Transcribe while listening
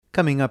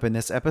Coming up in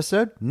this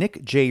episode,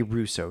 Nick J.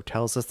 Russo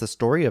tells us the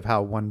story of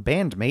how one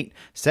bandmate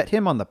set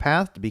him on the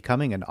path to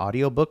becoming an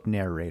audiobook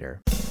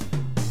narrator.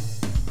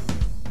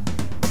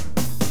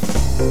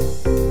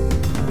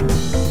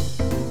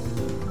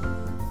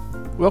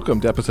 Welcome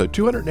to episode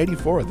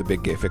 284 of the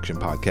Big Gay Fiction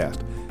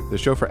Podcast, the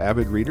show for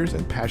avid readers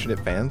and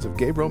passionate fans of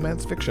gay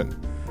romance fiction.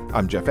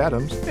 I'm Jeff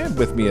Adams, and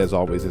with me as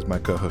always is my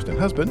co-host and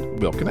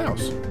husband, Will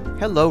Knaus.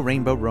 Hello,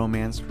 Rainbow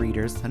Romance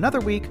readers. Another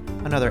week,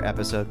 another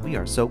episode. We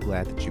are so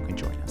glad that you can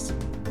join us.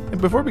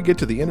 And before we get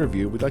to the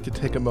interview, we'd like to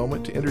take a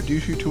moment to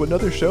introduce you to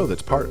another show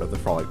that's part of the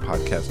Frolic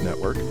Podcast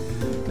Network.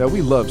 Now,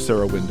 we love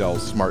Sarah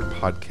Wendell's smart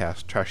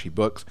podcast, Trashy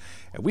Books,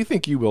 and we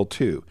think you will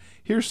too.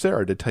 Here's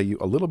Sarah to tell you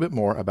a little bit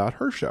more about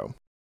her show.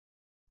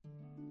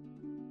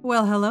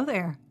 Well, hello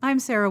there. I'm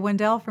Sarah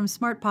Wendell from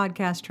Smart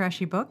Podcast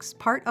Trashy Books,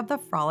 part of the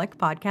Frolic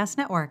Podcast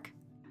Network.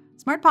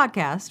 Smart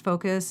Podcast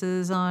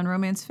focuses on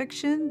romance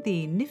fiction,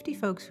 the nifty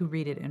folks who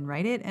read it and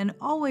write it, and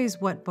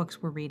always what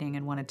books we're reading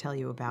and want to tell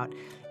you about.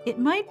 It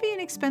might be an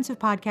expensive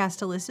podcast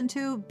to listen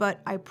to, but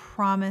I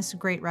promise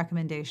great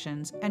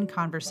recommendations and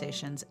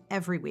conversations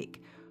every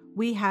week.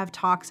 We have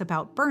talks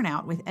about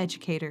burnout with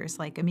educators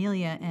like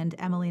Amelia and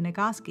Emily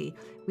Nagoski.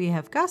 We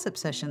have gossip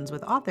sessions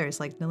with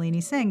authors like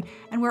Nalini Singh,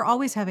 and we're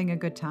always having a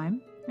good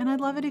time, and I'd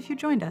love it if you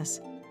joined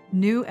us.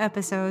 New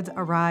episodes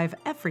arrive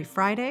every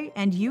Friday,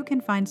 and you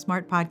can find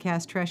Smart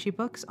Podcast Trashy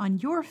Books on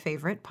your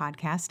favorite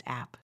podcast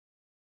app.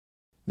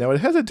 Now, it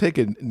hasn't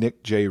taken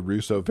Nick J.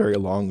 Russo very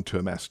long to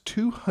amass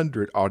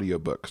 200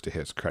 audiobooks to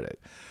his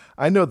credit.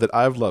 I know that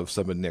I've loved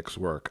some of Nick's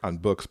work on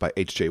books by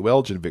H.J.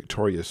 Welch and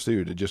Victoria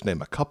Sue, to just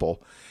name a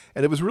couple,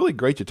 and it was really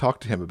great to talk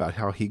to him about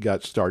how he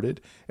got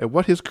started and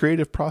what his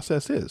creative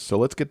process is. So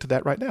let's get to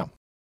that right now.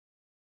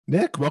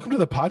 Nick, welcome to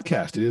the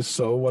podcast. It is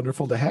so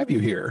wonderful to have you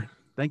here.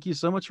 Thank you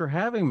so much for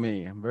having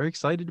me. I'm very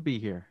excited to be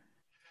here.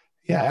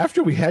 Yeah,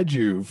 after we had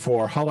you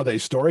for holiday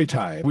story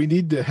time, we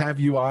need to have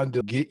you on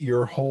to get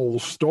your whole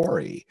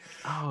story.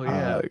 Oh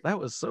yeah, that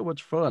was so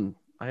much fun.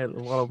 I had a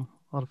lot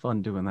of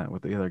fun doing that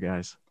with the other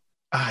guys.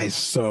 I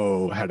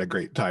so had a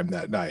great time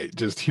that night,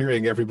 just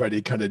hearing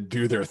everybody kind of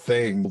do their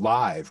thing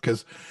live,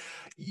 because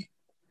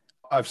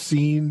I've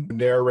seen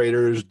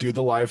narrators do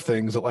the live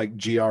things at like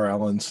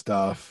GRL and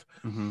stuff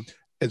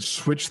and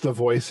switch the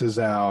voices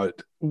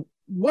out.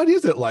 What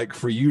is it like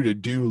for you to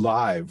do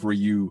live where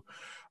you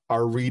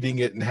are reading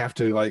it and have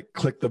to like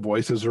click the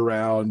voices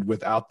around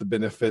without the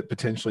benefit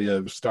potentially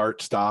of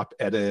start, stop,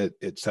 edit,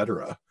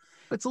 etc.?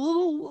 It's a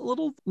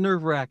little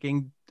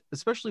nerve-wracking,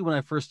 especially when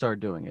I first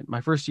started doing it.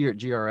 My first year at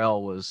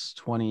GRL was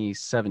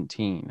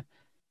 2017,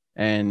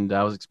 and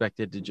I was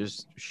expected to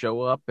just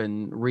show up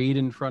and read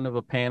in front of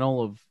a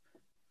panel of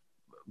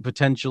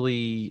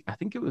potentially, I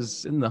think it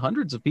was in the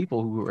hundreds of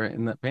people who were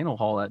in that panel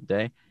hall that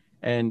day.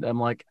 And I'm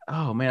like,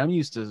 oh man, I'm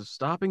used to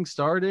stopping,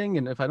 starting,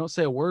 and if I don't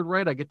say a word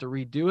right, I get to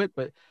redo it.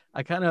 But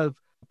I kind of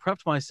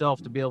prepped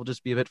myself to be able to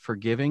just be a bit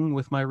forgiving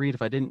with my read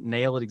if I didn't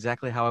nail it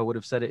exactly how I would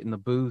have said it in the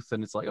booth.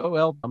 And it's like, oh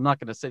well, I'm not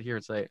going to sit here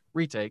and say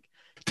retake.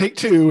 Take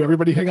two,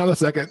 everybody hang on a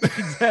second.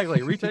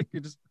 Exactly. Retake, you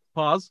just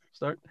pause,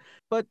 start.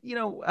 But, you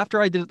know,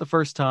 after I did it the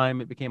first time,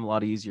 it became a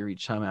lot easier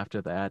each time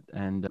after that.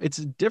 And it's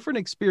a different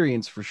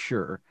experience for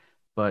sure,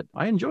 but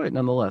I enjoy it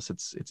nonetheless.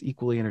 It's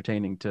equally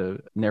entertaining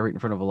to narrate in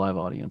front of a live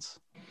audience.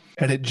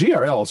 And at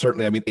GRL,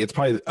 certainly, I mean, it's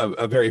probably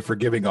a very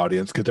forgiving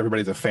audience because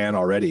everybody's a fan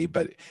already,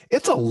 but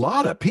it's a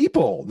lot of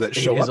people that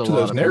show up to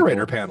those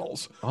narrator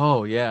panels.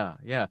 Oh, yeah.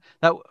 Yeah.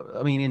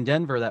 In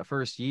Denver, that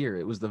first year,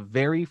 it was the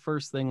very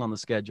first thing on the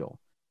schedule.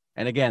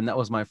 And again, that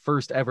was my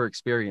first ever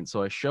experience.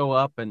 So I show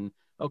up and,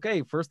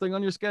 okay, first thing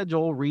on your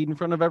schedule, read in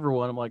front of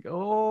everyone. I'm like,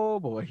 oh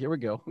boy, here we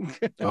go.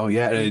 Oh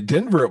yeah. And in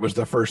Denver, it was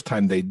the first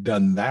time they'd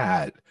done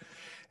that.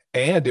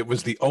 And it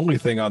was the only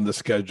thing on the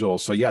schedule.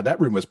 So yeah, that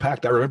room was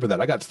packed. I remember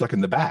that. I got stuck in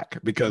the back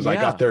because I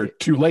got there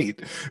too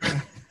late.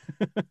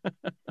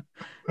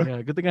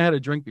 Yeah, good thing I had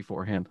a drink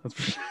beforehand. That's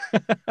for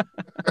sure.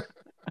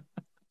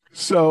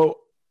 So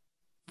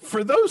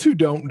for those who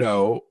don't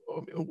know,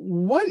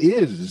 what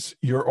is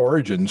your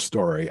origin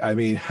story? I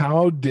mean,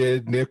 how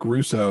did Nick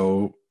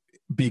Russo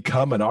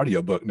become an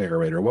audiobook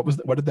narrator?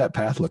 What did that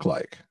path look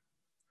like?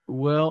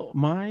 Well,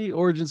 my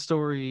origin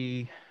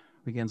story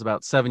begins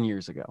about 7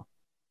 years ago.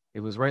 It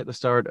was right at the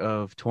start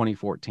of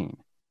 2014.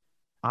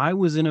 I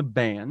was in a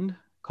band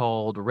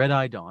called Red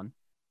Eye Dawn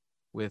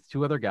with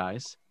two other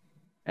guys,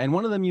 and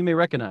one of them you may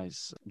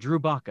recognize, Drew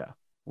Baca,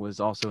 was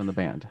also in the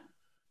band.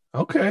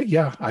 Okay,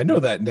 yeah, I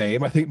know that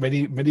name. I think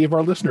many of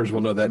our listeners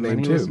will know that name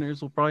too. Many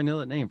listeners will probably know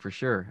that name for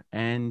sure.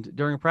 And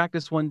during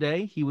practice one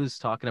day, he was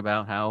talking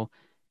about how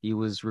he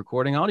was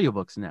recording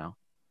audiobooks now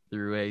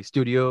through a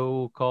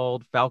studio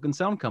called Falcon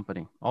Sound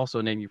Company, also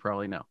a name you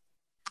probably know.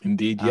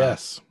 Indeed,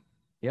 yes.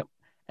 Yep.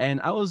 And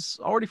I was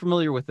already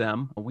familiar with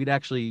them. We'd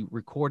actually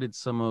recorded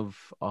some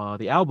of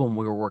the album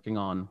we were working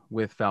on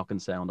with Falcon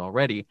Sound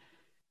already.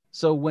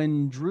 So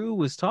when Drew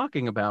was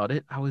talking about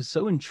it, I was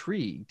so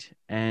intrigued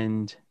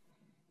and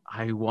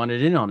I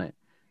wanted in on it.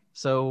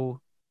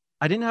 So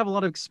I didn't have a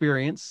lot of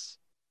experience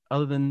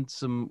other than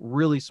some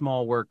really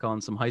small work on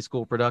some high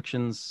school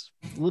productions,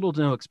 little to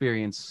no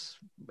experience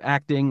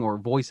acting or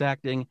voice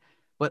acting,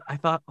 but I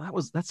thought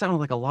that sounded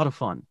like a lot of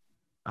fun.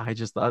 I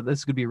just thought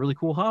this could be a really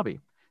cool hobby.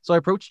 So I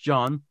approached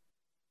John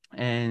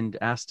and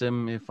asked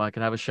him if I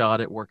could have a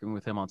shot at working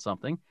with him on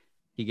something.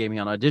 He gave me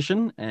an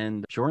audition,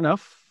 and sure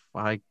enough,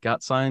 I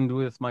got signed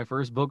with my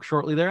first book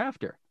shortly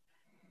thereafter.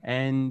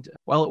 And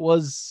while it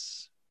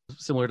was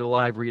similar to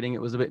live reading,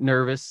 it was a bit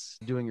nervous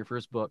doing your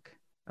first book.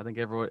 I think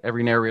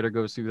every narrator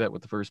goes through that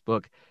with the first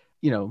book.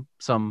 You know,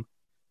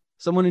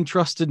 someone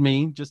entrusted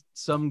me, just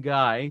some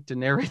guy, to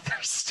narrate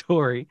their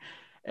story.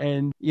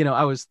 And, you know,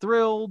 I was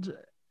thrilled,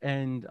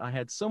 and I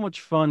had so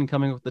much fun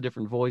coming up with the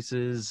different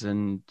voices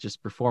and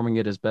just performing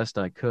it as best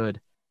I could.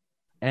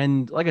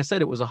 And like I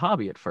said, it was a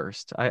hobby at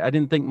first. I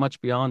didn't think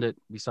much beyond it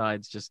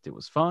besides just it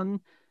was fun.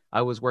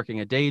 I was working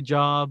a day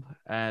job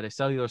at a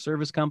cellular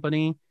service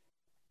company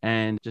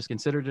and just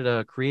considered it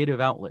a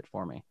creative outlet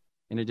for me,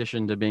 in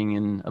addition to being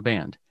in a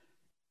band.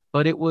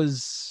 But it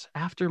was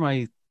after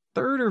my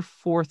third or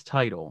fourth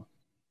title,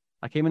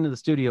 I came into the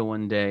studio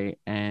one day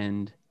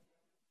and,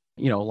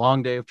 you know, a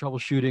long day of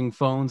troubleshooting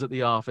phones at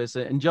the office.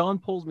 And John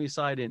pulls me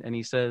aside and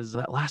he says,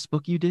 "That last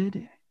book you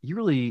did, you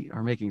really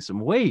are making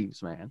some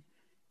waves, man."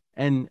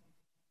 And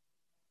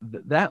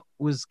that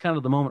was kind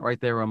of the moment right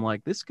there where I'm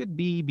like, this could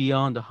be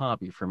beyond a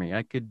hobby for me.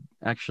 I could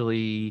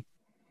actually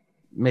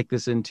make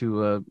this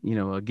into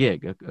a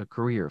gig, a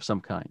career of some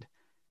kind.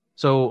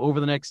 So over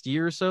the next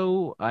year or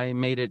so, I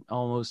made it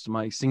almost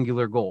my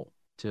singular goal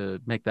to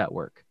make that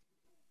work.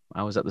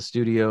 I was at the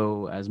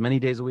studio as many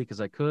days a week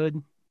as I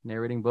could,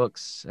 narrating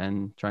books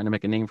and trying to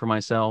make a name for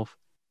myself.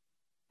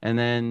 And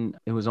then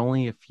it was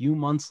only a few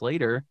months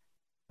later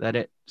that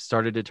it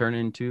started to turn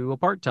into a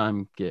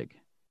part-time gig.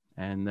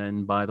 And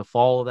then by the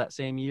fall of that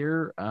same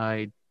year,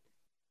 I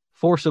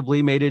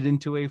forcibly made it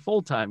into a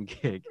full-time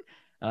gig.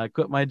 I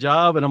quit my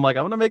job and I'm like,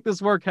 I'm going to make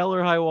this work hell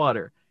or high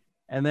water.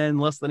 And then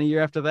less than a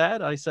year after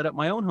that, I set up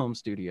my own home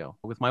studio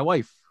with my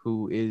wife,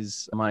 who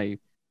is my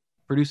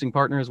producing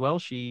partner as well.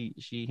 She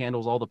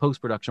handles all the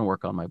post-production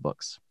work on my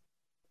books.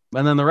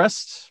 And then the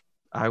rest,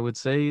 I would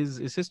say,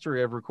 is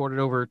history. I've recorded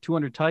over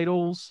 200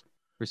 titles,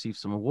 received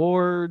some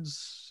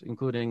awards,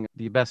 including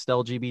the Best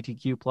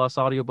LGBTQ plus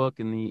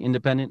audiobook in the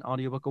Independent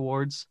Audiobook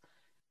Awards.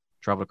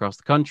 Traveled across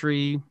the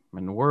country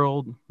and the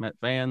world, met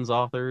fans,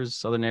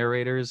 authors, other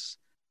narrators,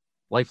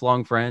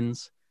 lifelong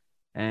friends,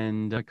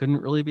 and I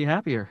couldn't really be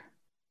happier.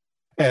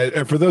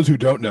 And for those who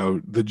don't know,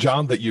 the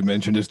John that you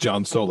mentioned is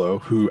John Solo,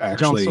 who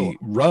actually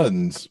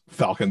runs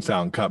Falcon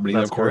Sound Company,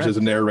 and of course is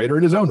a narrator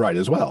in his own right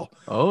as well.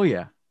 Oh,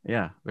 yeah.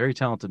 Yeah. Very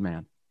talented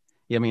man.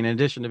 Yeah, I mean, in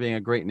addition to being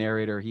a great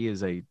narrator, he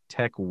is a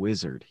tech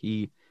wizard.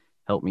 He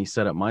helped me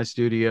set up my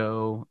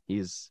studio.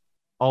 He's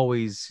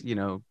always,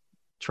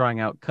 trying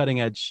out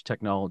cutting edge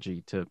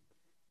technology to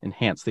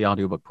enhance the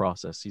audiobook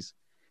process. He's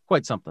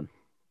quite something.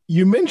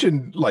 You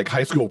mentioned like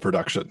high school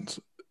productions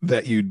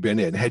that you'd been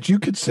in. Had you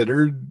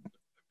considered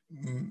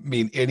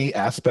any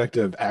aspect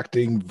of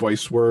acting,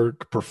 voice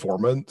work,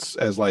 performance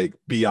as like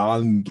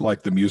beyond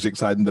like the music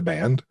side and the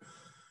band?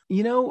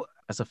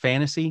 As a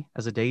fantasy,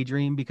 as a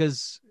daydream,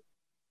 because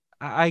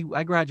I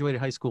graduated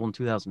high school in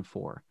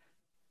 2004.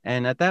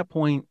 And at that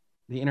point,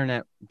 the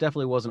internet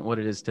definitely wasn't what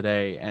it is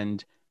today.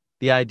 And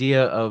the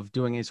idea of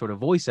doing any sort of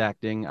voice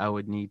acting, I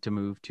would need to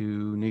move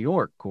to New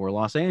York or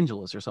Los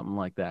Angeles or something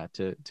like that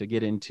to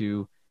get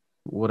into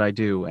what I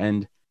do.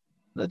 And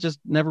that just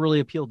never really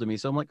appealed to me.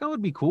 So I'm like, oh,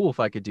 it'd be cool if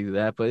I could do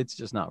that, but it's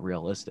just not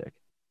realistic.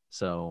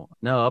 So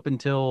no, up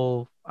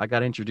until I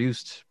got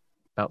introduced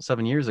about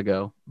 7 years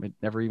ago, it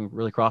never even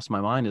really crossed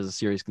my mind as a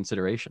serious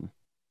consideration.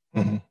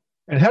 Mm-hmm.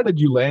 And how did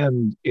you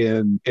land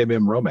in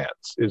MM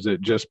Romance? Is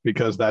it just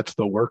because that's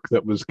the work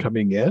that was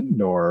coming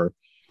in, or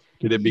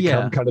did it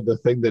become kind of the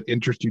thing that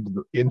interested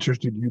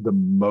you the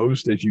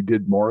most as you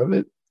did more of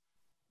it?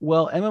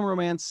 Well, MM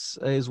Romance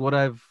is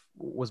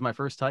was my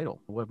first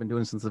title, what I've been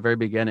doing since the very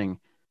beginning.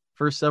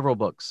 First several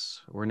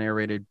books were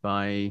narrated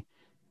by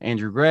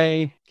Andrew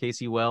Gray,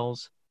 Casey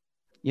Wells,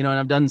 and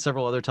I've done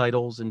several other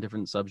titles in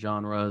different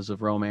subgenres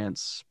of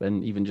romance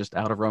and even just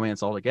out of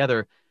romance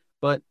altogether.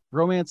 But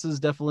romance is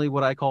definitely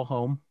what I call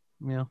home,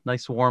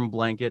 nice warm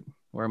blanket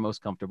where I'm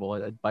most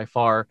comfortable. By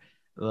far,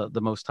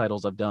 the most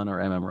titles I've done are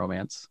MM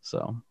Romance.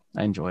 So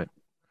I enjoy it.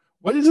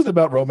 What is it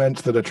about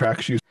romance that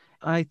attracts you?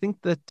 I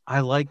think that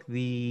I like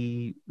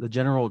the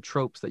general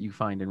tropes that you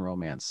find in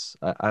romance.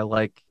 I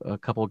like a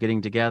couple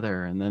getting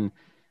together and then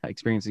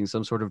experiencing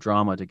some sort of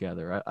drama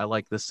together. I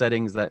like the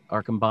settings that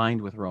are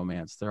combined with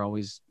romance. They're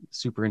always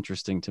super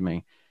interesting to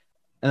me.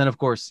 And then, of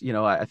course,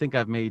 I think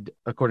I've made,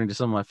 according to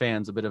some of my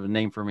fans, a bit of a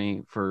name for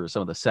me for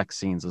some of the sex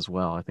scenes as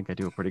well. I think I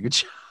do a pretty good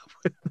job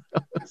with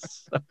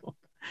those. So,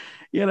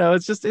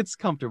 it's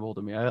comfortable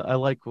to me. I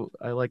like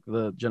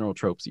the general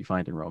tropes you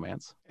find in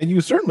romance. And you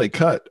certainly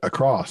cut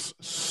across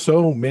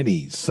so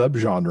many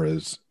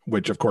subgenres,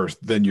 which, of course,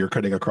 then you're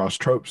cutting across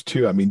tropes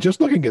too. I mean,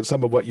 just looking at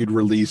some of what you'd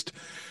released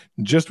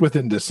just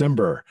within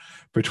December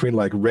between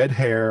like Red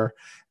Hair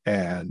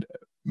and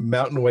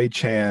Mountain Way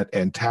Chant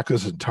and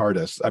Tactus and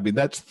Tardis. I mean,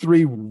 that's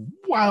three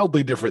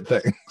wildly different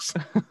things.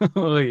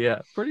 Oh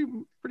yeah, pretty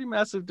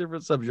massive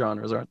different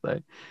subgenres, aren't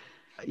they?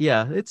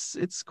 Yeah,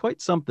 it's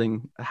quite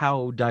something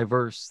how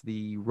diverse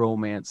the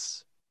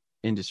romance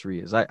industry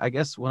is. I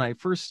guess when I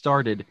first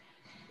started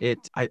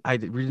I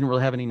didn't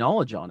really have any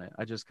knowledge on it.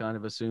 I just kind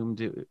of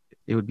assumed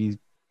it would be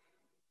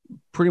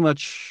pretty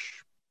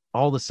much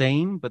all the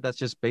same, but that's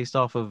just based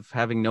off of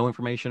having no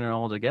information at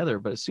all together.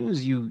 But as soon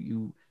as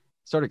you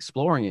start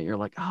exploring it, you're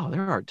like, oh,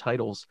 there are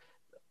titles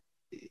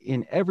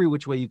in every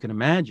which way you can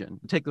imagine.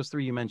 Take those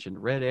three you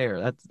mentioned. Red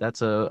Air,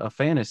 that's a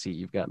fantasy.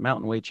 You've got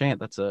Mountain Way Chant,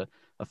 that's a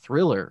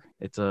thriller.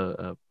 It's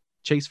a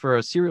chase for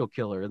a serial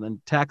killer. And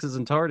then Taxes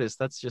and TARDIS,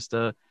 that's just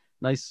a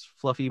nice,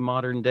 fluffy,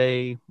 modern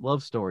day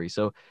love story.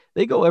 So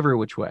they go every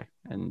which way.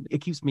 And it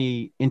keeps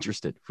me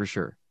interested for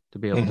sure to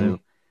be able to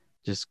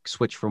just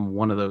switch from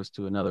one of those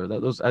to another.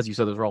 Those, as you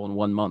said, those were all in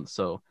 1 month.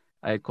 So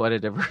I had quite a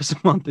diverse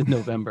month in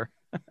November.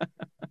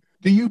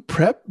 Do you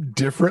prep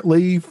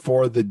differently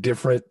for the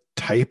different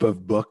type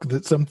of book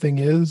that something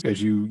is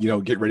as you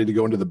get ready to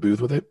go into the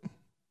booth with it?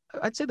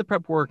 I'd say the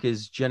prep work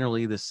is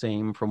generally the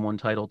same from one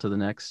title to the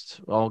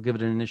next. I'll give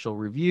it an initial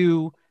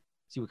review,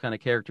 see what kind of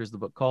characters the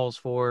book calls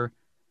for,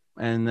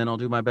 and then I'll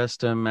do my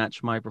best to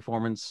match my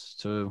performance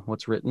to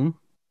what's written.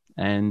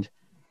 And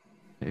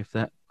if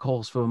that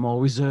calls for a more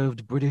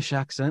reserved British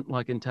accent,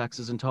 like in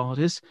Taxes and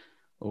TARDIS,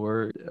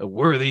 or a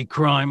worthy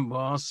crime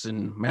boss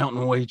in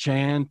Mountain Way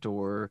Chant,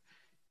 or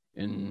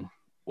an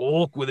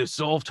orc with a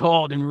soft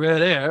heart in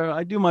Red Air,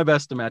 I do my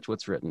best to match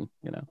what's written,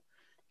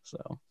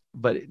 So,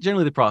 but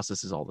generally the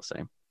process is all the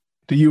same.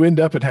 Do you end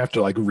up and have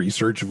to like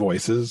research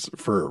voices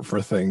for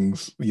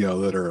things,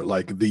 that are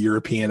like the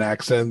European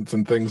accents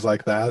and things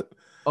like that?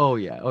 Oh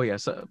yeah.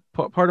 So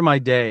part of my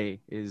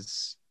day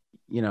is,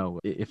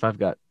 if I've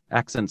got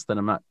accents that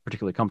I'm not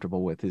particularly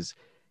comfortable with, is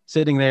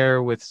sitting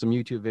there with some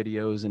YouTube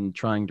videos and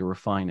trying to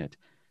refine it.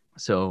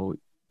 So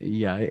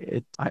yeah,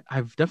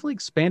 I've definitely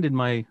expanded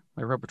my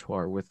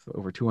repertoire with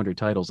over 200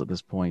 titles at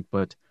this point,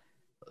 but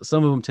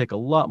some of them take a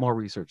lot more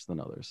research than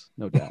others,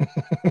 no doubt.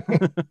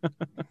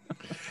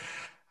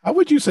 How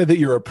would you say that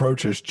your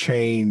approach has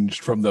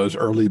changed from those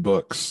early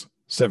books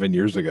 7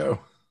 years ago?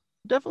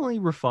 Definitely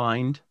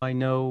refined. I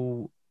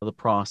know the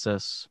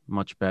process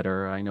much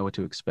better. I know what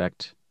to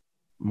expect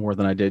more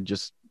than I did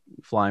just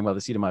flying by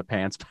the seat of my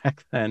pants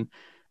back then.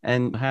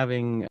 And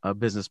having a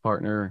business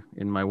partner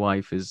in my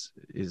wife is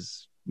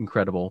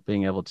incredible.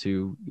 Being able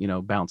to,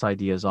 bounce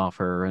ideas off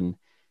her, and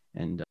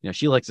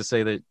she likes to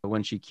say that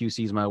when she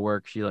QCs my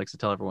work, she likes to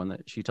tell everyone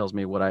that she tells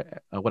me what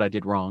I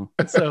did wrong.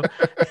 So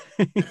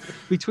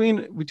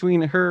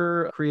between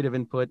her creative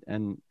input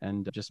and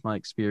just my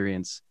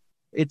experience,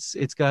 it's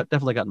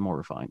definitely gotten more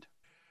refined.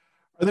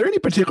 Are there any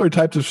particular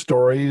types of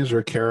stories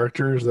or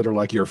characters that are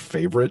like your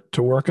favorite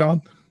to work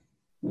on?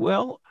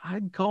 Well,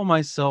 I'd call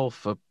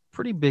myself a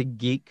pretty big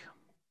geek.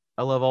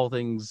 I love all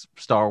things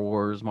Star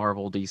Wars,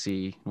 Marvel,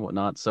 DC, and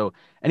whatnot. So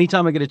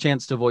anytime I get a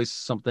chance to voice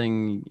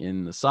something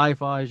in the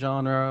sci-fi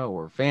genre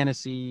or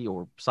fantasy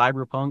or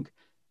cyberpunk,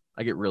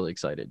 I get really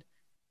excited.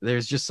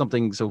 There's just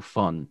something so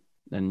fun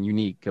and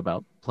unique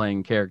about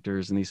playing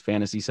characters in these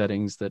fantasy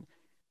settings that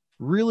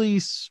really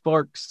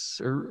sparks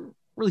or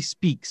really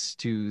speaks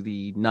to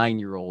the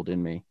 9-year-old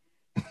in me.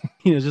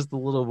 Just the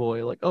little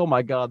boy, like, oh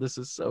my God, this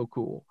is so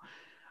cool.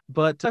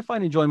 But I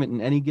find enjoyment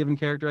in any given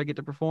character I get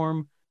to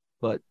perform,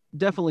 but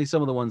definitely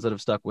some of the ones that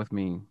have stuck with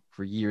me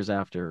for years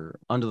after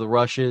Under the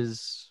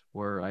Rushes,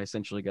 where I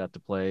essentially got to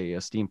play a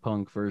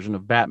steampunk version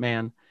of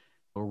Batman,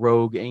 a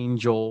rogue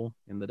angel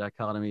in the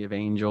Dichotomy of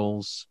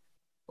Angels,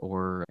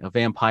 or a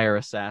vampire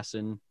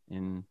assassin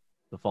in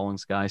the Falling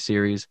Sky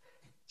series.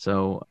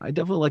 So I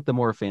definitely like the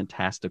more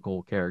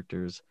fantastical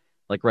characters.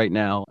 Like right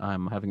now,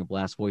 I'm having a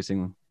blast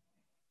voicing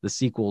the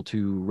sequel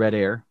to Red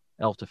Air,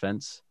 Elf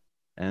Defense,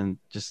 and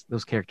just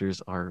those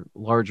characters are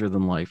larger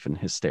than life and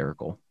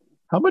hysterical.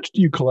 How much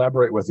do you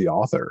collaborate with the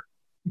author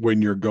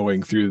when you're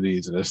going through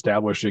these and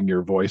establishing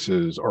your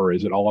voices, or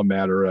is it all a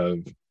matter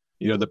of,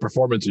 the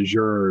performance is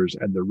yours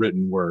and the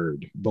written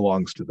word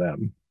belongs to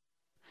them?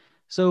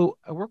 So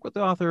I work with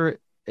the author.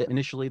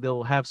 Initially,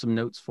 they'll have some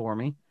notes for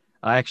me.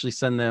 I actually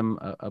send them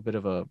a bit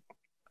of a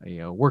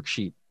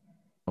worksheet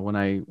when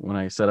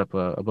I set up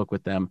a book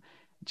with them,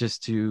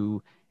 just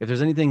to, if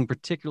there's anything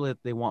particular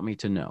that they want me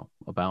to know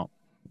about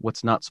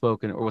what's not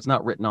spoken or what's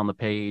not written on the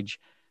page,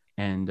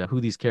 and who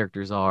these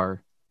characters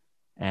are.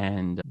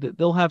 And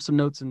they'll have some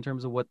notes in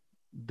terms of what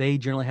they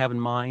generally have in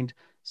mind.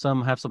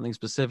 Some have something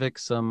specific.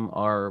 Some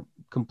are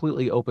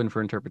completely open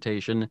for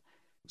interpretation.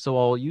 So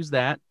I'll use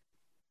that.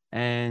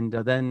 And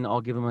then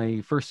I'll give them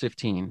a first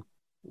 15,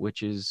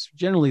 which is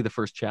generally the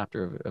first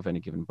chapter of any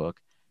given book,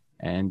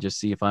 and just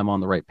see if I'm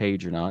on the right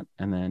page or not.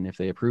 And then if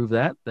they approve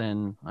that,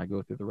 then I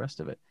go through the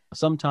rest of it.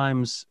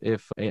 Sometimes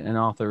if an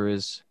author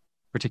is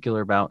particular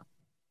about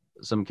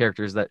some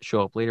characters that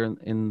show up later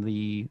in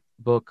the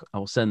book, I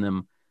will send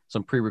them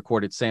some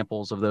pre-recorded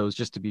samples of those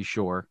just to be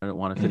sure. I don't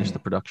want to finish the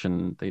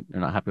production. They're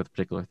not happy with a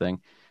particular thing.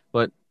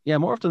 But yeah,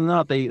 more often than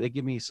not, they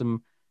give me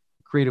some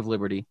creative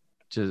liberty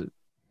to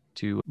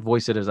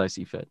voice it as I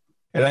see fit.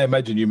 And I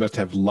imagine you must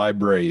have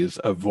libraries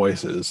of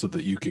voices so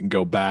that you can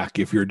go back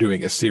if you're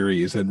doing a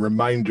series and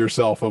remind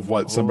yourself of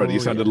what somebody Oh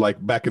sounded yeah.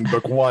 like back in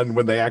book one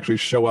when they actually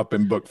show up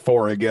in book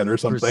four again or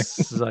something.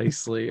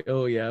 Precisely.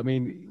 Oh, yeah. I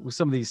mean, with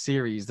some of these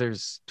series,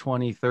 there's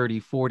 20, 30,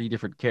 40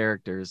 different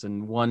characters,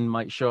 and one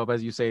might show up,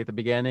 as you say, at the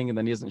beginning, and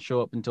then he doesn't show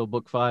up until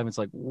book five. It's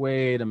like,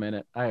 wait a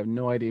minute. I have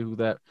no idea who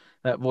that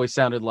voice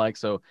sounded like.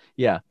 So,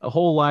 yeah, a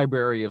whole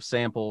library of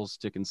samples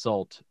to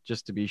consult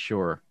just to be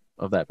sure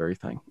of that very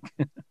thing.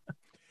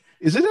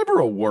 Is it ever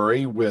a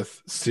worry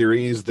with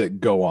series that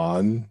go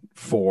on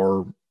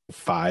for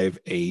five,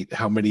 eight,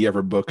 how many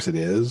ever books it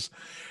is,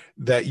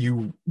 that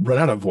you run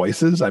out of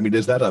voices? I mean,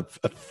 is that a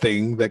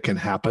thing that can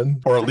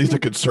happen, or at I least a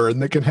think, concern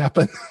that can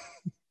happen?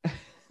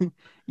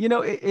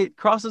 it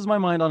crosses my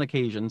mind on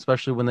occasion,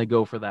 especially when they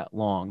go for that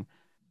long.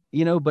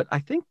 But I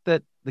think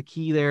that the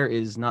key there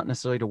is not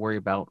necessarily to worry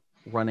about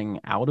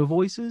running out of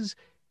voices,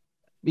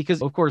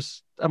 because of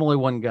course I'm only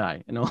one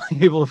guy and only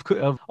able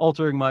of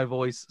altering my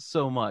voice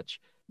so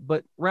much,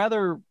 but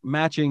rather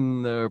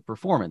matching the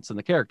performance and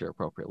the character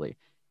appropriately.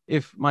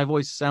 If my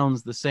voice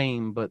sounds the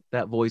same, but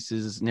that voice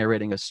is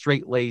narrating a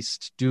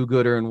straight-laced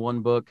do-gooder in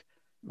one book,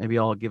 maybe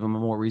I'll give him a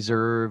more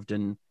reserved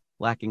and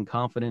lacking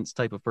confidence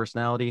type of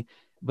personality.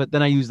 But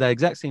then I use that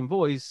exact same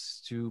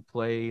voice to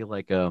play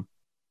like a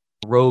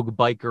rogue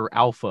biker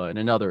alpha in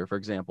another, for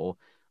example,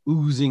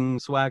 oozing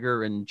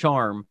swagger and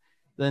charm,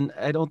 then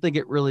I don't think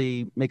it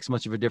really makes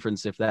much of a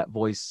difference if that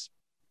voice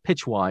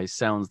pitch wise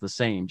sounds the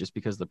same just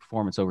because the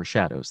performance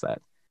overshadows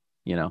that,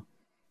 you know?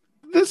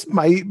 This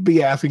might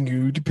be asking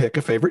you to pick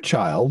a favorite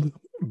child,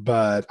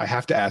 but I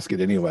have to ask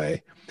it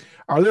anyway.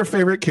 Are there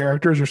favorite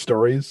characters or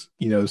stories,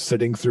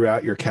 sitting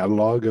throughout your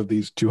catalog of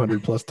these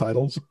 200 plus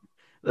titles?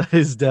 That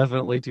is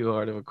definitely too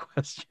hard of a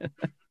question.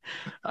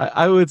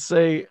 I would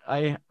say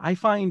I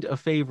find a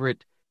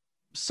favorite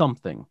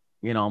something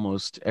in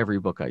almost every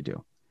book I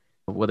do,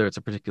 whether it's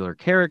a particular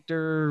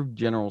character,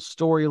 general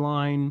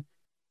storyline,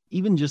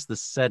 even just the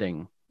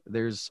setting.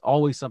 There's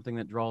always something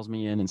that draws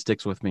me in and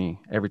sticks with me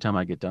every time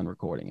I get done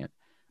recording it.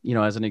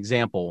 As an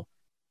example,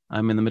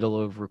 I'm in the middle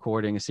of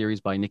recording a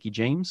series by Nikki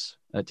James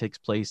that takes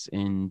place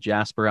in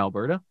Jasper,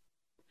 Alberta.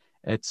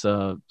 It's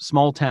a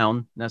small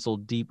town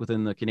nestled deep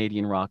within the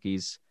Canadian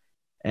Rockies.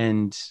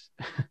 And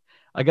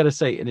I got to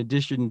say, in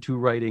addition to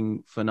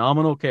writing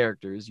phenomenal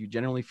characters you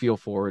generally feel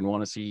for and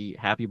want to see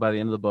happy by the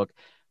end of the book,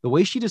 the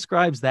way she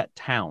describes that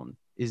town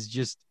is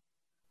just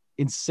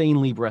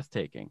insanely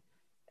breathtaking.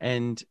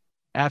 And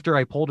after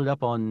I pulled it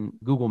up on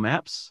Google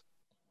Maps,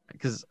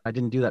 because I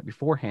didn't do that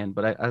beforehand,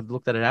 but I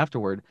looked at it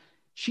afterward,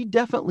 she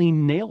definitely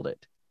nailed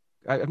it.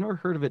 I've never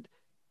heard of it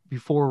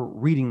before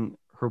reading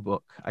her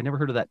book. I never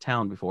heard of that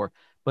town before,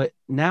 but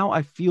now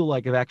I feel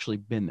like I've actually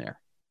been there.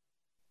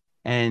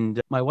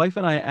 And my wife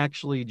and I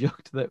actually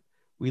joked that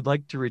we'd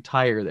like to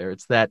retire there.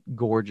 It's that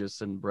gorgeous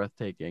and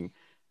breathtaking.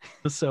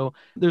 So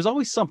there's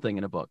always something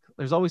in a book.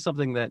 There's always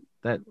something that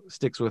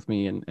sticks with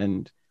me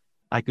and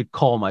I could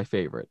call my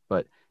favorite.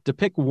 But to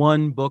pick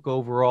one book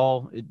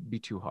overall, it'd be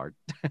too hard.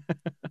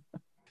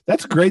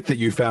 That's great that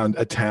you found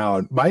a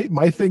town.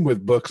 My thing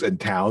with books and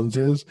towns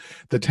is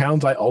the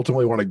towns I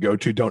ultimately want to go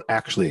to don't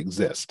actually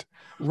exist.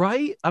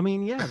 Right? I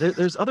mean, yeah,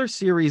 there's other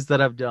series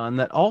that I've done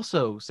that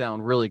also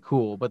sound really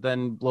cool, but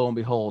then lo and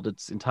behold,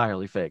 it's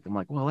entirely fake. I'm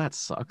like, well, that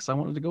sucks. I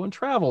wanted to go and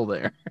travel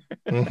there.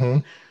 Mm-hmm.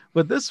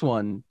 But this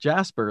one,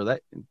 Jasper,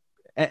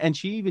 and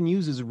she even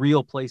uses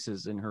real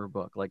places in her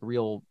book, like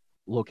real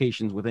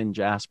locations within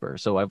Jasper.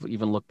 So I've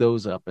even looked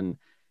those up, and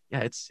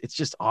yeah, it's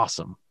just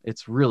awesome.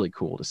 It's really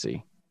cool to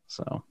see.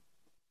 So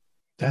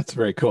That's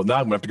very cool. Now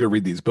I'm gonna have to go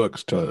read these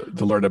books to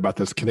learn about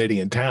this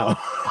Canadian town.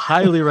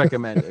 highly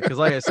recommend it because,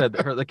 like I said,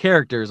 the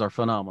characters are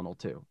phenomenal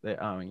too.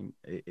 I mean,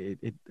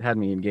 it had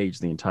me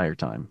engaged the entire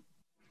time.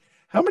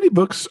 How many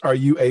books are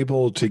you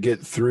able to get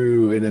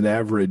through in an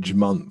average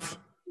month?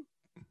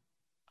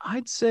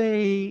 I'd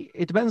say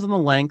it depends on the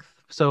length.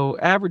 So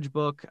average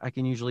book, I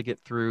can usually get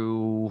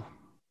through.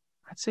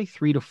 I'd say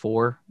 3 to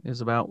 4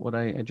 is about what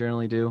I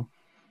generally do.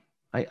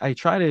 I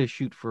try to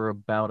shoot for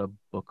about a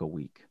book a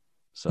week.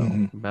 So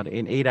Mm-hmm. about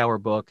an 8 hour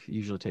book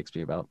usually takes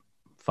me about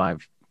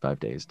five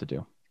days to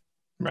do.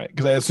 Right.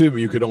 Because I assume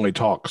you could only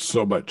talk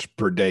so much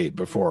per day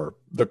before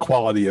the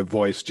quality of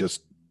voice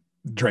just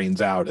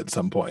drains out at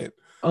some point.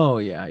 Oh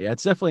yeah, yeah.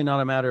 It's definitely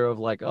not a matter of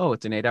like, oh,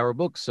 it's an 8 hour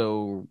book,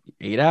 so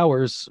 8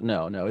 hours.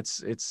 No, no,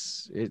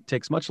 it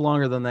takes much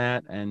longer than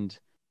that. And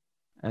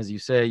as you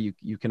say,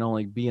 you can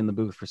only be in the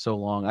booth for so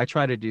long. I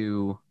try to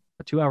do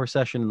a 2 hour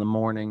session in the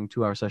morning,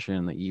 2 hour session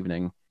in the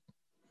evening,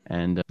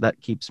 and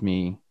that keeps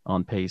me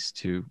on pace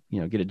to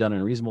get it done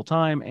in a reasonable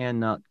time and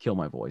not kill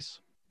my voice.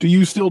 Do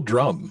you still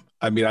drum?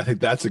 I mean, I think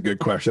that's a good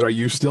question. Are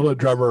you still a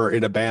drummer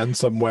in a band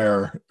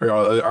somewhere? Or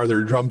are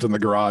there drums in the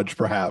garage,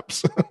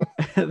 perhaps?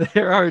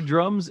 There are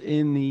drums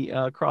in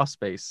the crawl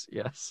space.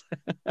 Yes.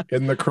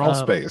 In the crawl Uh,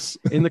 space?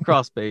 in the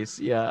crawl space.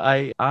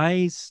 Yeah.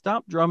 I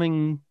stopped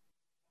drumming,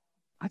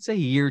 I'd say a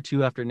year or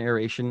two after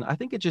narration. I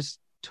think it just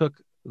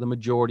took the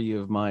majority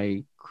of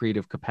my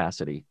creative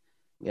capacity.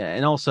 Yeah.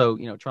 And also,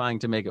 trying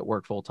to make it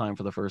work full time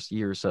for the first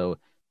year or so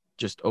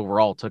just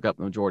overall took up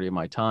the majority of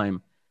my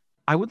time.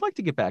 I would like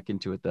to get back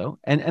into it though.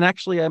 And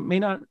actually I may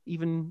not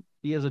even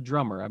be as a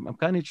drummer. I'm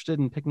kind of interested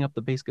in picking up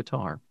the bass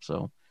guitar.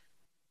 So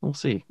we'll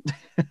see.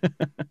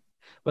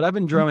 But I've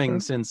been drumming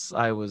since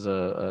I was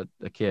a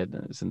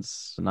kid,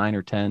 since 9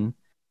 or 10.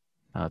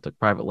 Took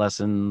private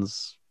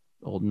lessons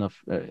old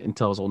enough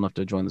until I was old enough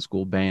to join the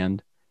school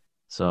band.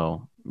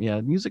 So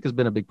yeah, music has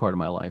been a big part of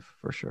my life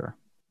for sure.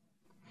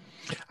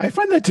 I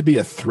find that to be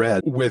a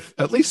thread with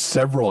at least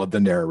several of the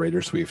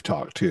narrators we've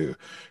talked to.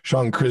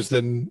 Sean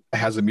Crisden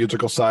has a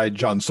musical side.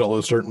 John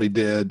Solo certainly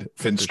did.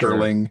 Finn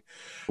Sterling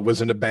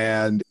was in a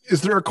band.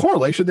 Is there a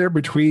correlation there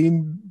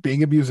between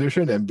being a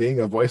musician and being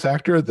a voice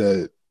actor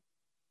that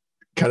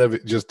kind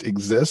of just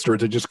exists, or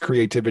is it just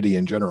creativity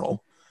in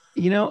general?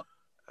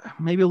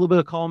 Maybe a little bit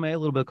of column A, a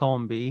little bit of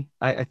column B.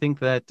 I think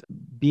that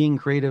being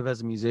creative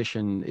as a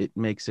musician, it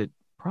makes it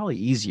probably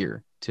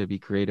easier to be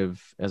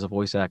creative as a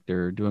voice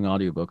actor doing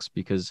audiobooks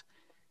because,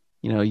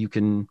 you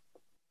can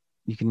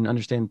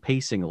understand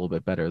pacing a little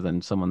bit better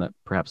than someone that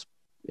perhaps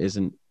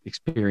isn't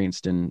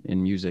experienced in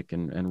music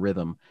and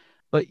rhythm.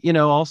 But,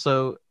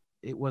 also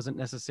it wasn't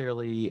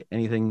necessarily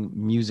anything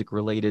music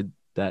related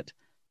that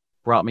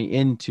brought me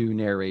into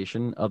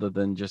narration other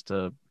than just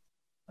a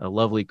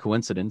lovely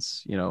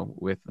coincidence,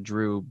 with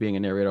Drew being a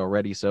narrator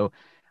already. So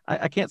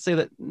I can't say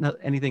that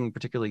anything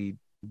particularly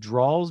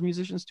draws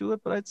musicians to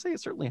it, but I'd say it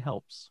certainly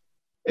helps.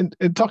 And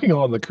talking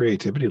along the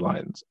creativity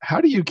lines,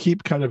 how do you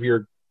keep kind of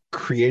your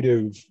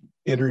creative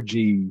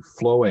energy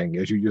flowing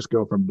as you just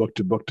go from book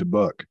to book to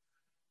book,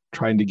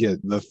 trying to get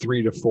the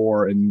 3 to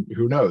 4, and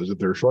who knows if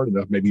they're short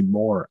enough, maybe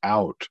more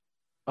out?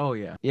 Oh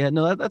yeah. Yeah,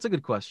 no, that's a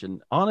good question.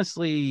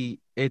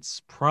 Honestly,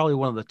 it's probably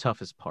one of the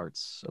toughest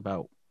parts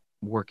about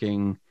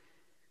working,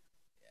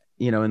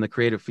 in the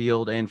creative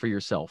field and for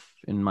yourself,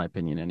 in my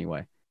opinion,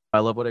 anyway. I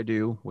love what I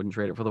do, wouldn't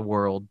trade it for the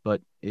world,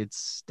 but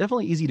it's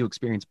definitely easy to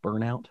experience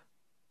burnout,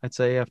 I'd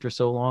say, after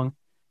so long.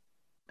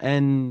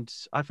 And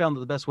I found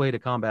that the best way to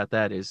combat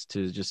that is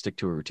to just stick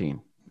to a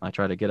routine. I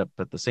try to get up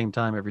at the same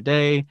time every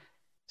day,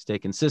 stay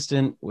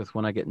consistent with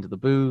when I get into the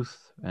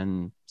booth,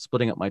 and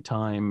splitting up my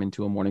time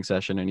into a morning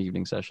session and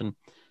evening session.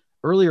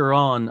 Earlier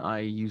on, I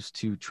used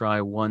to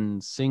try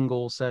one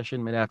single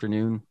session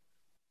mid-afternoon,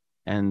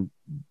 and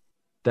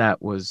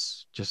that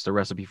was just a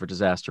recipe for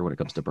disaster when it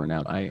comes to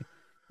burnout.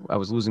 I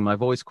was losing my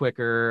voice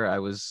quicker. It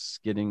was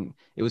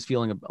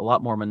feeling a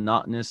lot more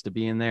monotonous to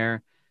be in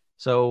there.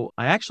 So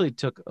I actually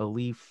took a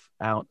leaf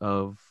out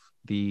of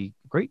the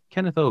great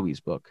Kenneth Obie's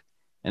book.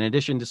 In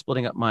addition to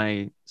splitting up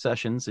my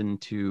sessions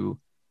into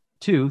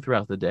 2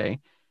 throughout the day,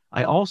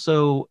 I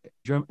also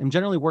am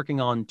generally working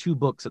on 2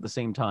 books at the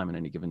same time in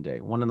any given day,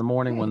 one in the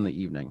morning, one in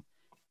the evening.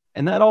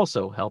 And that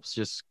also helps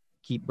just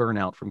keep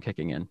burnout from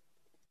kicking in.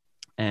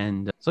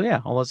 And so,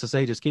 yeah, all that's to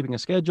say, just keeping a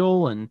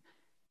schedule and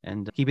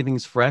keeping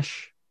things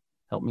fresh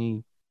help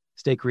me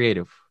stay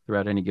creative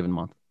throughout any given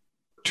month.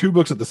 2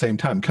 books at the same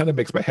time kind of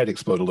makes my head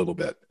explode a little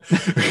bit.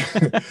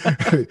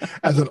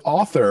 As an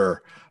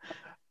author,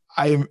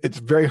 it's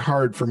very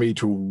hard for me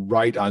to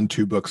write on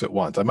 2 books at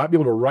once. I might be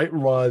able to write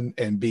one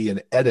and be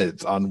in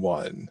edits on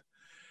one,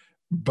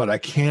 but I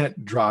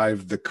can't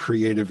drive the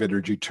creative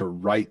energy to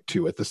write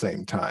 2 at the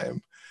same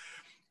time.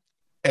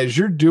 As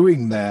you're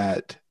doing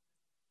that,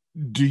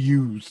 do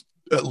you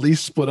at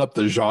least split up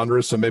the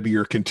genres? So maybe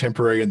you're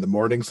contemporary in the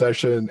morning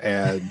session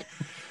and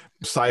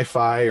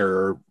sci-fi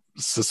or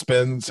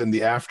suspense in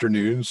the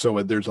afternoon,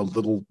 so there's a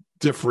little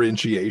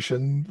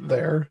differentiation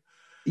there?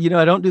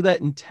 I don't do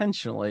that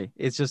intentionally.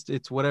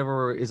 It's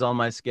whatever is on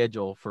my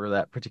schedule for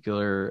that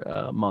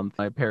particular month.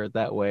 I pair it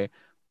that way.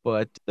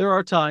 But there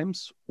are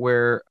times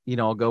where,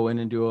 I'll go in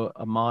and do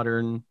a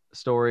modern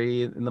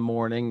story in the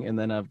morning, and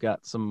then I've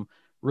got some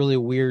really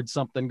weird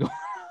something going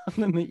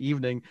on in the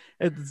evening.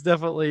 It's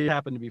definitely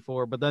happened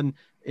before. But then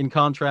in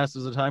contrast,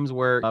 there's the times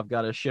where I've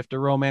got a shift to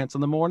romance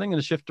in the morning and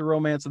a shift to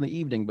romance in the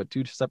evening, but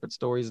 2 separate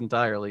stories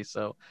entirely.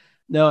 So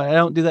no, I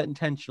don't do that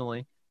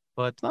intentionally,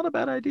 but it's not a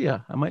bad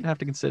idea. I might have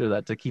to consider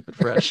that to keep it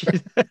fresh.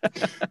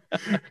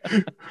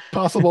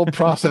 Possible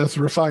process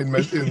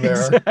refinement in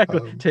there.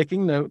 Exactly.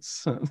 Taking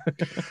notes.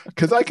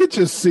 Because I could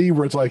just see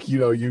where it's like, you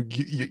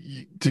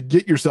to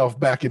get yourself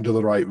back into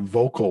the right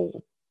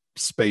vocal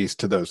space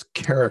to those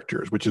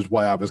characters, which is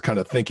why I was kind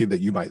of thinking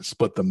that you might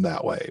split them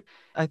that way.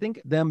 I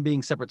think them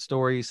being separate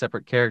stories,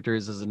 separate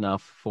characters is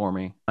enough for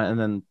me. And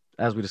then,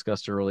 as we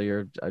discussed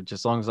earlier,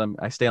 just as long as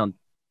I stay on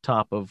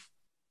top of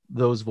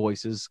those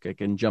voices, I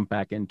can jump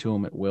back into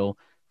them at will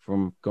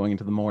from going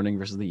into the morning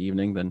versus the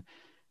evening, then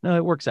no,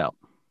 it works out.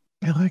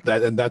 I like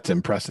that, and that's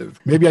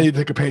impressive. Maybe I need to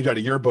take a page out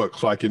of your book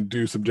so I can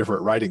do some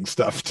different writing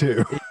stuff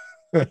too.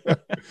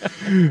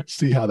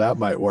 See how that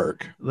might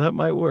work. That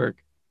might work.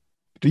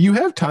 Do you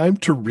have time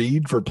to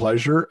read for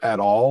pleasure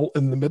at all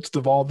in the midst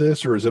of all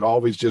this, or is it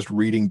always just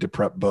reading to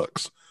prep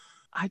books?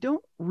 I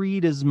don't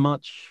read as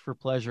much for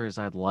pleasure as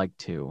I'd like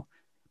to,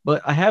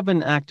 but I have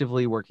been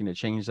actively working to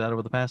change that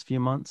over the past few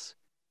months.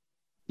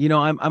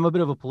 I'm a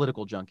bit of a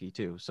political junkie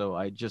too, so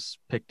I just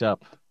picked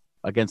up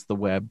Against the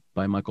Web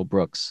by Michael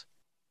Brooks,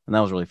 and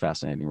that was a really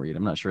fascinating read.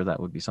 I'm not sure that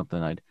would be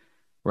something I'd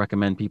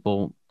recommend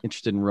people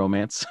interested in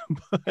romance.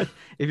 But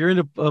if you're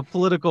into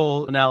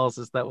political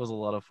analysis, that was a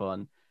lot of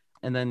fun.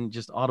 And then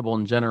just Audible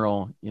in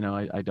general,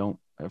 I don't,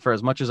 for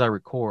as much as I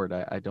record,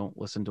 I don't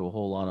listen to a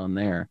whole lot on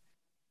there.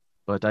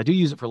 But I do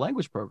use it for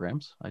language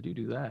programs. I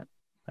do that.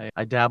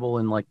 I dabble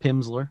in like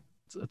Pimsleur.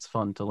 It's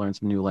fun to learn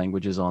some new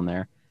languages on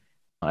there.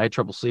 I had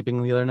trouble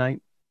sleeping the other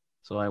night,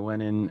 so I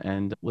went in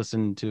and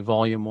listened to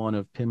volume 1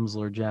 of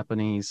Pimsleur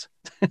Japanese.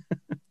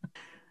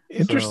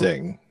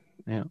 Interesting.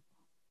 So, yeah.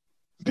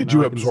 Did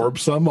you absorb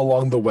some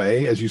along the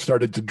way as you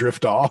started to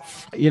drift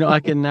off? I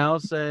can now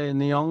say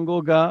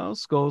Nihongo ga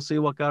skoshi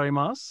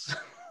wakarimasu,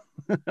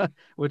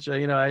 which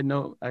I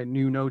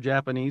knew no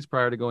Japanese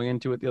prior to going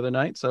into it the other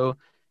night. So,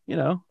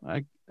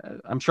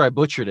 I'm sure I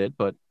butchered it,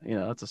 but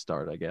that's a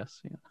start, I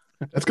guess. Yeah.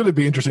 That's going to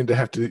be interesting to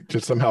have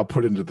to somehow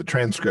put into the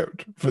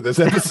transcript for this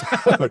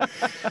episode.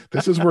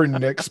 This is where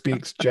Nick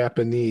speaks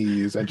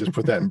Japanese, and just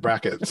put that in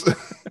brackets.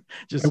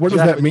 Just and what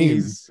does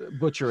Japanese that mean?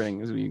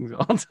 Butchering is what you can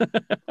call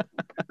it.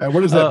 And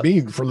what does that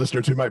mean for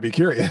listeners who might be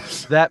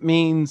curious? That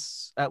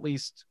means, at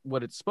least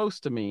what it's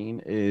supposed to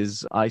mean,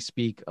 is I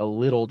speak a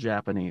little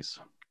Japanese.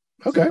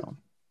 Okay. So,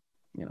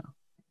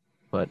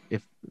 but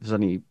if there's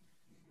any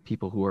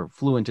people who are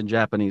fluent in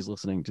Japanese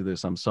listening to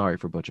this, I'm sorry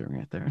for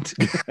butchering it there.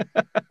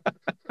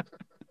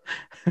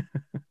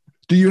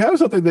 Do you have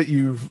something that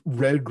you've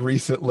read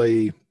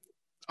recently,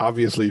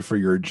 obviously for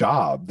your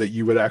job, that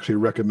you would actually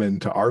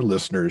recommend to our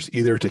listeners,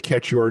 either to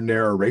catch your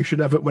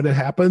narration of it when it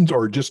happens,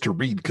 or just to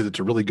read because it's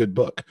a really good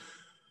book?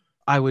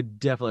 I would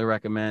definitely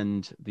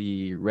recommend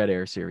the Red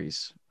Air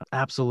series.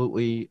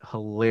 Absolutely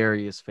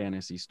hilarious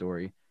fantasy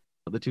story.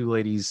 The two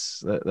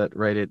ladies that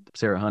write it,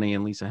 Sarah Honey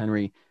and Lisa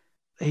Henry,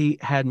 they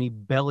had me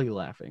belly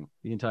laughing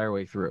the entire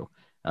way through.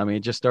 I mean,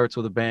 it just starts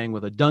with a bang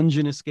with a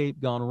dungeon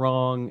escape gone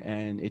wrong,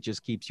 and it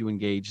just keeps you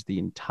engaged the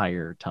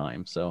entire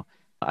time. So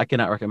I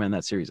cannot recommend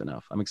that series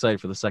enough. I'm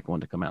excited for the second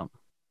one to come out.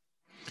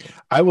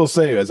 I will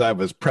say, as I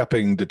was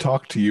prepping to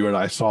talk to you and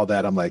I saw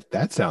that, I'm like,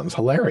 that sounds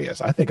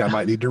hilarious. I think I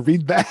might need to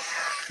read that.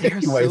 They're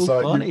anyway,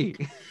 so funny.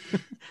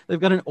 They've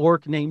got an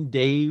orc named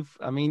Dave.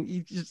 I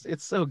mean,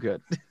 it's so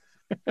good.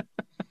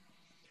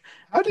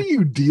 How do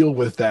you deal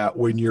with that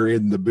when you're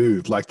in the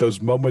booth? Like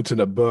those moments in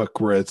a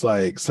book where it's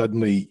like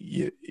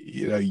suddenly,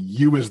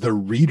 you as the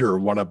reader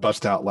want to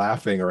bust out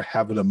laughing or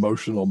have an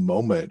emotional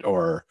moment,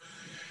 or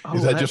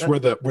is that just where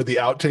the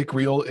outtake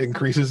reel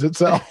increases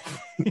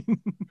itself?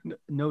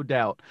 No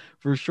doubt,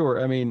 for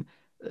sure. I mean,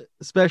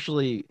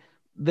 especially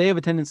they have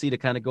a tendency to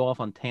kind of go off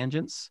on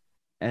tangents,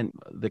 and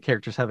the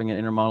characters having an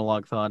inner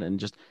monologue thought, and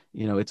just,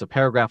 it's a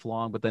paragraph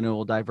long, but then it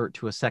will divert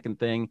to a second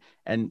thing.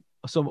 And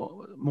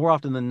so more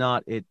often than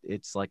not,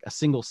 it's like a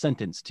single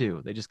sentence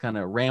too. They just kind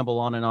of ramble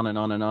on and on and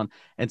on and on.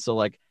 And so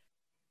like,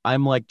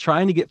 I'm like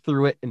trying to get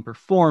through it and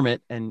perform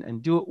it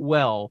and do it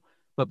well.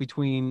 But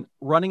between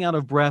running out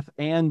of breath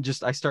and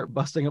just, I start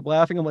busting up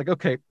laughing. I'm like,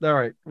 okay, all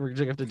right, we're just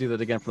gonna have to do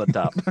that again from the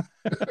top.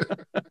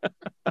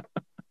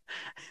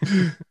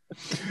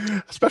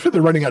 Especially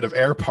the running out of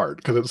air part,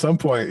 because at some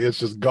point it's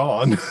just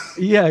gone.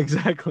 Yeah,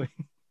 exactly.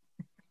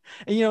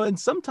 And, and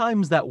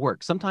sometimes that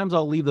works. Sometimes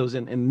I'll leave those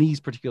in these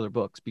particular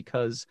books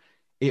because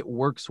it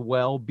works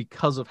well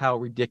because of how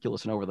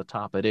ridiculous and over the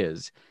top it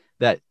is,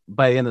 that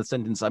by the end of the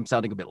sentence, I'm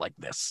sounding a bit like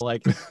this,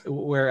 like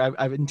where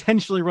I've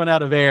intentionally run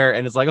out of air,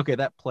 and it's like, okay,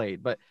 that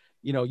played. But,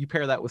 you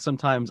pair that with,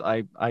 sometimes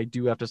I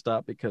do have to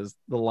stop because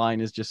the line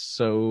is just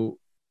so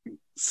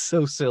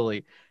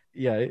silly.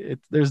 Yeah,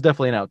 there's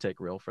definitely an outtake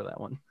reel for that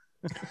one.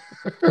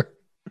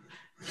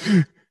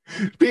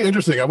 It'd be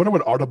interesting. I wonder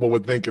what Audible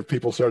would think if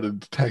people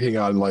started tagging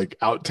on like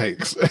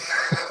outtakes.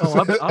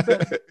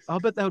 I'll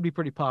bet that would be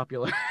pretty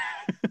popular.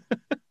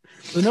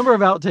 The number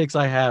of outtakes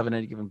I have in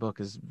any given book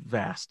is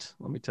vast.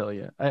 Let me tell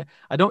you, I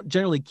don't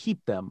generally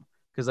keep them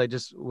because I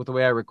just, with the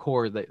way I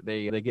record,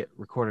 they get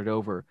recorded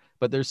over.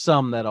 But there's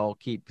some that I'll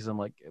keep because I'm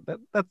like,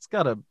 that's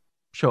got to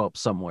show up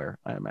somewhere,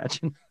 I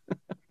imagine.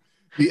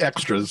 The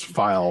extras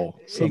file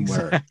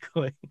somewhere.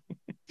 Exactly.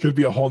 Could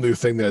be a whole new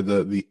thing there.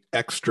 The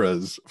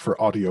extras for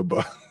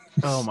audiobooks.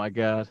 Oh my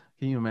God.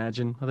 Can you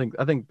imagine?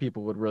 I think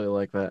people would really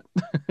like that.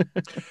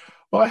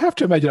 Well, I have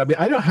to imagine. I mean,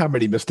 I know how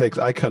many mistakes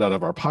I cut out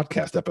of our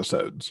podcast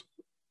episodes,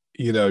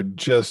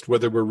 just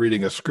whether we're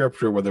reading a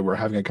script or whether we're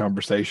having a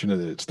conversation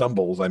and it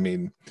stumbles. I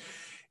mean,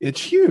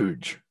 it's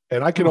huge.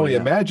 And I can only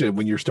imagine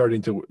when you're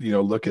starting to,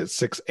 look at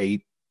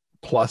 6-8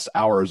 plus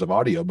hours of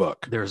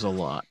audiobook. There's a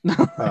lot.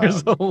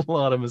 There's a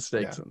lot of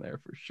mistakes in there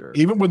for sure.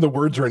 Even when the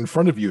words are in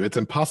front of you, it's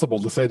impossible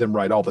to say them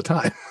right all the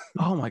time.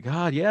 Oh my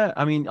God. Yeah.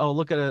 I mean, I'll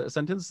look at a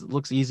sentence, it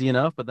looks easy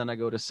enough, but then I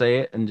go to say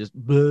it and just,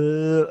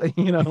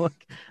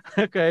 like,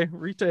 okay,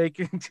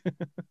 retake.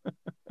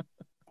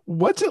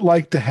 What's it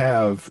like to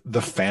have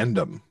the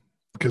fandom?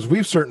 Because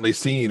we've certainly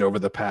seen over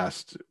the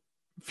past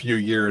few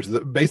years,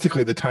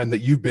 basically the time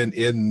that you've been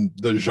in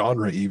the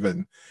genre,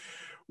 even,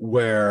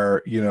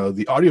 where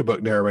the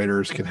audiobook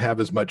narrators can have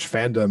as much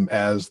fandom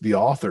as the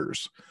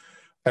authors,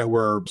 and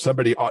where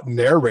somebody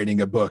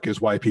narrating a book is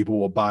why people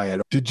will buy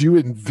it. Did you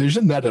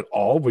envision that at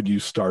all when you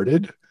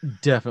started?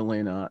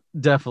 Definitely not.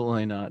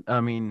 I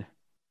mean,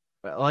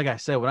 like I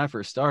said, when I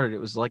first started,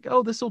 it was like,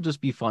 oh, this will just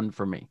be fun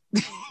for me.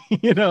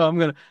 I'm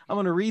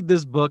gonna read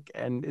this book,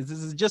 and this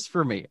is just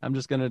for me. I'm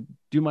just gonna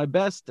do my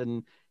best,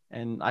 and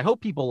I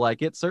hope people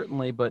like it,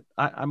 certainly. But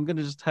I'm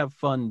gonna just have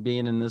fun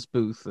being in this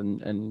booth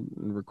and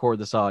record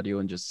this audio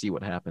and just see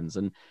what happens,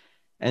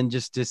 and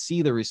just to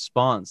see the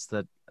response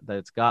that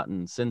it's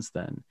gotten since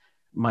then.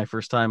 My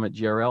first time at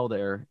GRL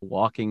there,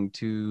 walking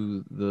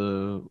to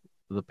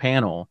the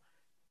panel,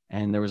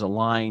 and there was a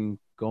line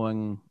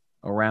going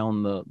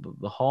around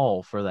the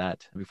hall for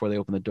that before they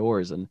opened the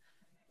doors, and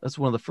that's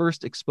one of the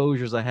first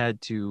exposures I had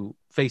to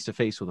face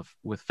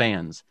with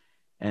fans.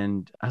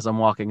 And as I'm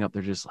walking up,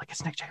 they're just like,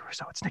 it's Nick J.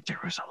 Russo, it's Nick J.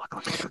 Russo,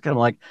 look. I'm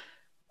like,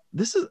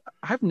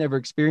 I've never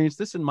experienced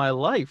this in my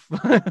life.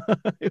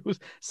 It was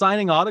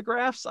signing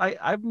autographs.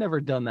 I've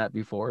never done that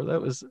before.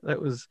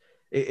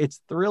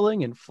 It's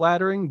thrilling and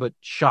flattering, but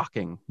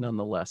shocking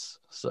nonetheless.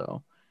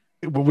 So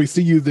Will we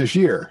see you this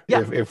year?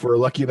 Yeah. If we're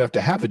lucky enough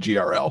to have a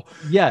GRL.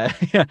 Yeah,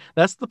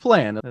 that's the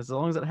plan. As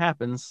long as it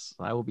happens,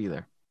 I will be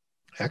there.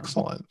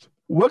 Excellent.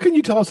 What can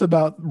you tell us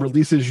about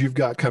releases you've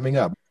got coming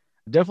up?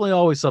 Definitely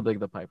always something in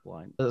the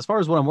pipeline. As far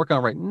as what I'm working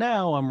on right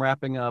now, I'm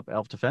wrapping up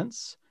Elf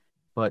Defense,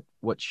 but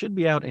what should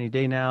be out any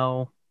day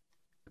now,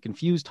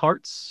 Confused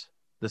Hearts,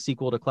 the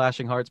sequel to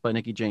Clashing Hearts by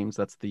Nikki James.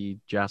 That's the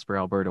Jasper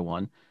Alberta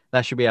one.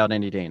 That should be out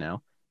any day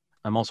now.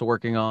 I'm also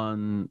working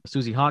on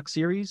Susie Hawk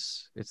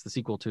series. It's the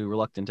sequel to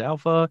Reluctant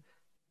Alpha,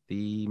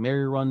 the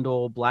Mary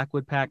Rundle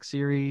Blackwood Pack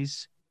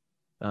series,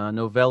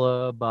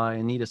 novella by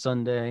Anita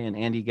Sunday and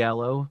Andy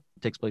Gallo.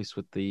 It takes place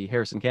with the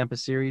Harrison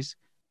Campus series.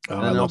 Oh,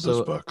 I love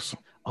those books.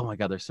 Oh my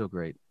God, they're so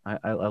great.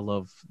 I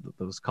love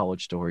those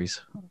college stories.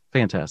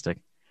 Fantastic.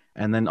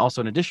 And then also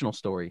an additional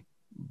story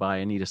by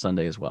Anita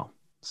Sunday as well.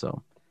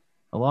 So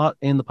a lot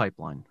in the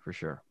pipeline for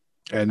sure.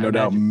 And no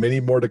doubt many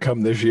more to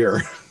come this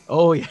year.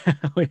 Oh yeah.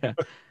 Oh yeah.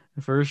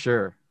 For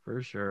sure.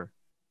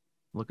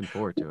 Looking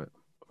forward to it.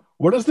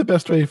 What is the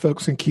best way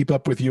folks can keep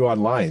up with you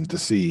online to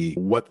see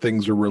what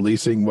things are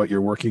releasing, what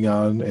you're working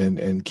on,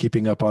 and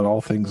keeping up on all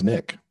things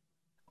Nick?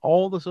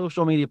 All the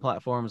social media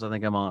platforms I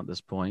think I'm on at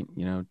this point,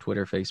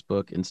 Twitter,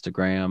 Facebook,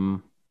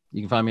 Instagram.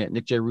 You can find me at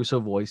Nick J. Russo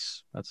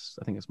Voice. I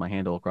think it's my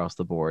handle across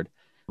the board.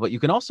 But you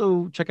can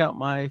also check out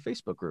my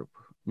Facebook group,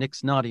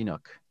 Nick's Naughty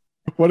Nook.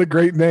 What a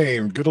great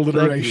name. Good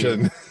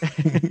alliteration.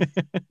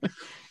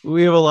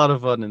 We have a lot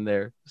of fun in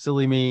there.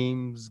 Silly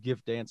memes,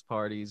 gift dance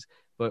parties.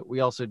 But we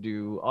also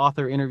do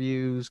author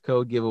interviews,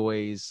 code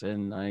giveaways,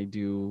 and I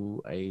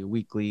do a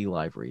weekly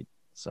live read.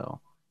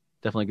 So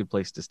definitely a good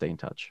place to stay in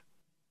touch.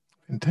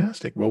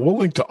 Fantastic. Well, we'll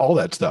link to all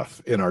that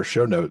stuff in our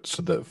show notes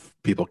so that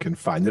people can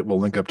find it. We'll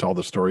link up to all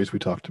the stories we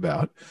talked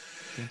about.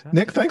 Fantastic.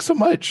 Nick, thanks so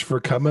much for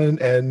coming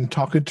and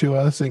talking to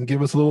us and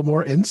give us a little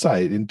more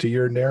insight into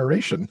your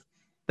narration.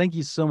 Thank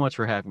you so much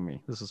for having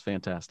me. This was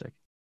fantastic.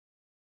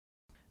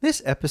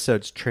 This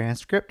episode's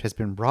transcript has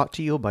been brought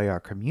to you by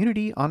our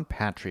community on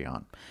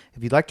Patreon.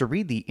 If you'd like to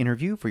read the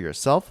interview for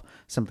yourself,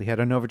 simply head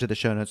on over to the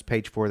show notes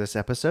page for this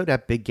episode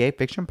at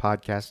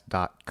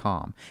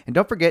biggayfictionpodcast.com. And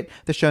don't forget,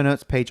 the show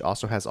notes page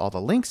also has all the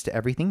links to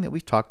everything that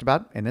we've talked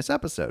about in this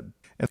episode.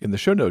 In the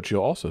show notes,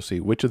 you'll also see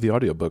which of the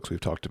audiobooks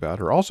we've talked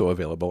about are also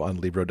available on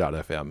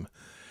Libro.fm.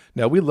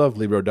 Now, we love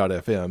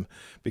Libro.fm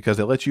because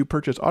it lets you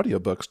purchase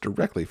audiobooks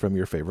directly from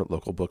your favorite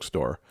local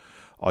bookstore.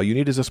 All you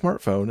need is a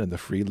smartphone and the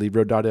free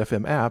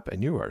Libro.fm app,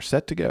 and you are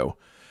set to go.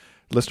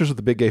 Listeners of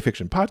the Big Gay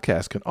Fiction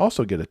Podcast can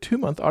also get a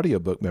 2-month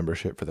audiobook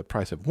membership for the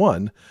price of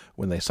one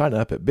when they sign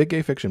up at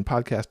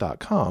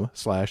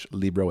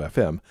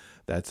biggayfictionpodcast.com/LibroFM.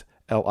 That's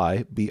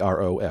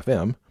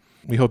LIBROFM.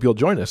 We hope you'll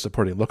join us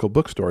supporting local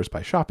bookstores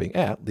by shopping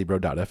at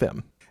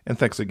Libro.fm. And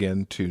thanks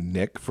again to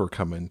Nick for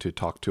coming to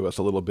talk to us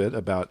a little bit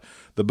about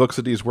the books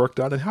that he's worked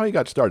on and how he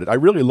got started. I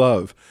really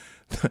love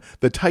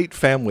the tight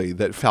family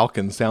that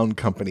Falcon Sound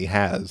Company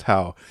has,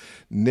 how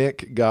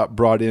Nick got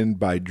brought in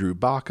by Drew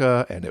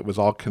Baca, and it was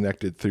all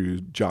connected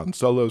through John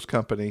Solo's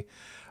company.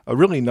 A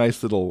really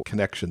nice little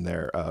connection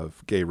there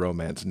of gay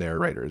romance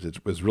narrators.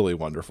 It was really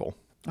wonderful.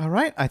 All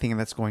right, I think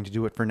that's going to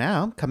do it for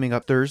now. Coming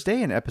up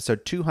Thursday in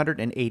episode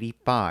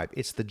 285,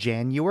 it's the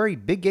January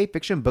Big Gay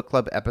Fiction Book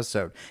Club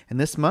episode. And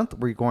this month,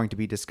 we're going to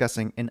be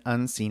discussing An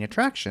Unseen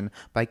Attraction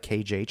by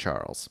K.J.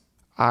 Charles.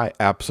 I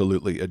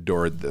absolutely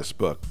adored this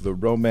book. The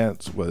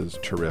romance was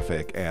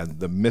terrific, and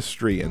the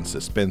mystery and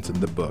suspense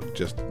in the book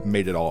just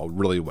made it all a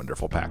really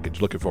wonderful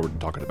package. Looking forward to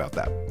talking about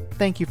that.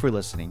 Thank you for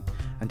listening.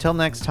 Until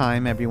next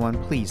time,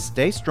 everyone, please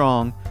stay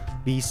strong,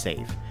 be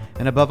safe,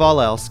 and above all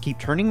else, keep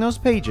turning those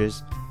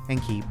pages and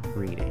keep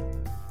reading.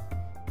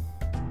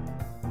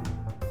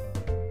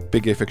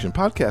 Big Gay Fiction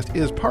Podcast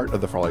is part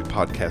of the Frolic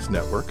Podcast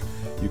Network.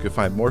 You can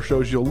find more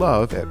shows you'll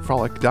love at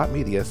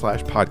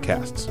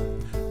frolic.media/podcasts.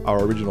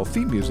 Our original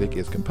theme music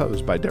is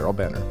composed by Daryl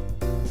Banner.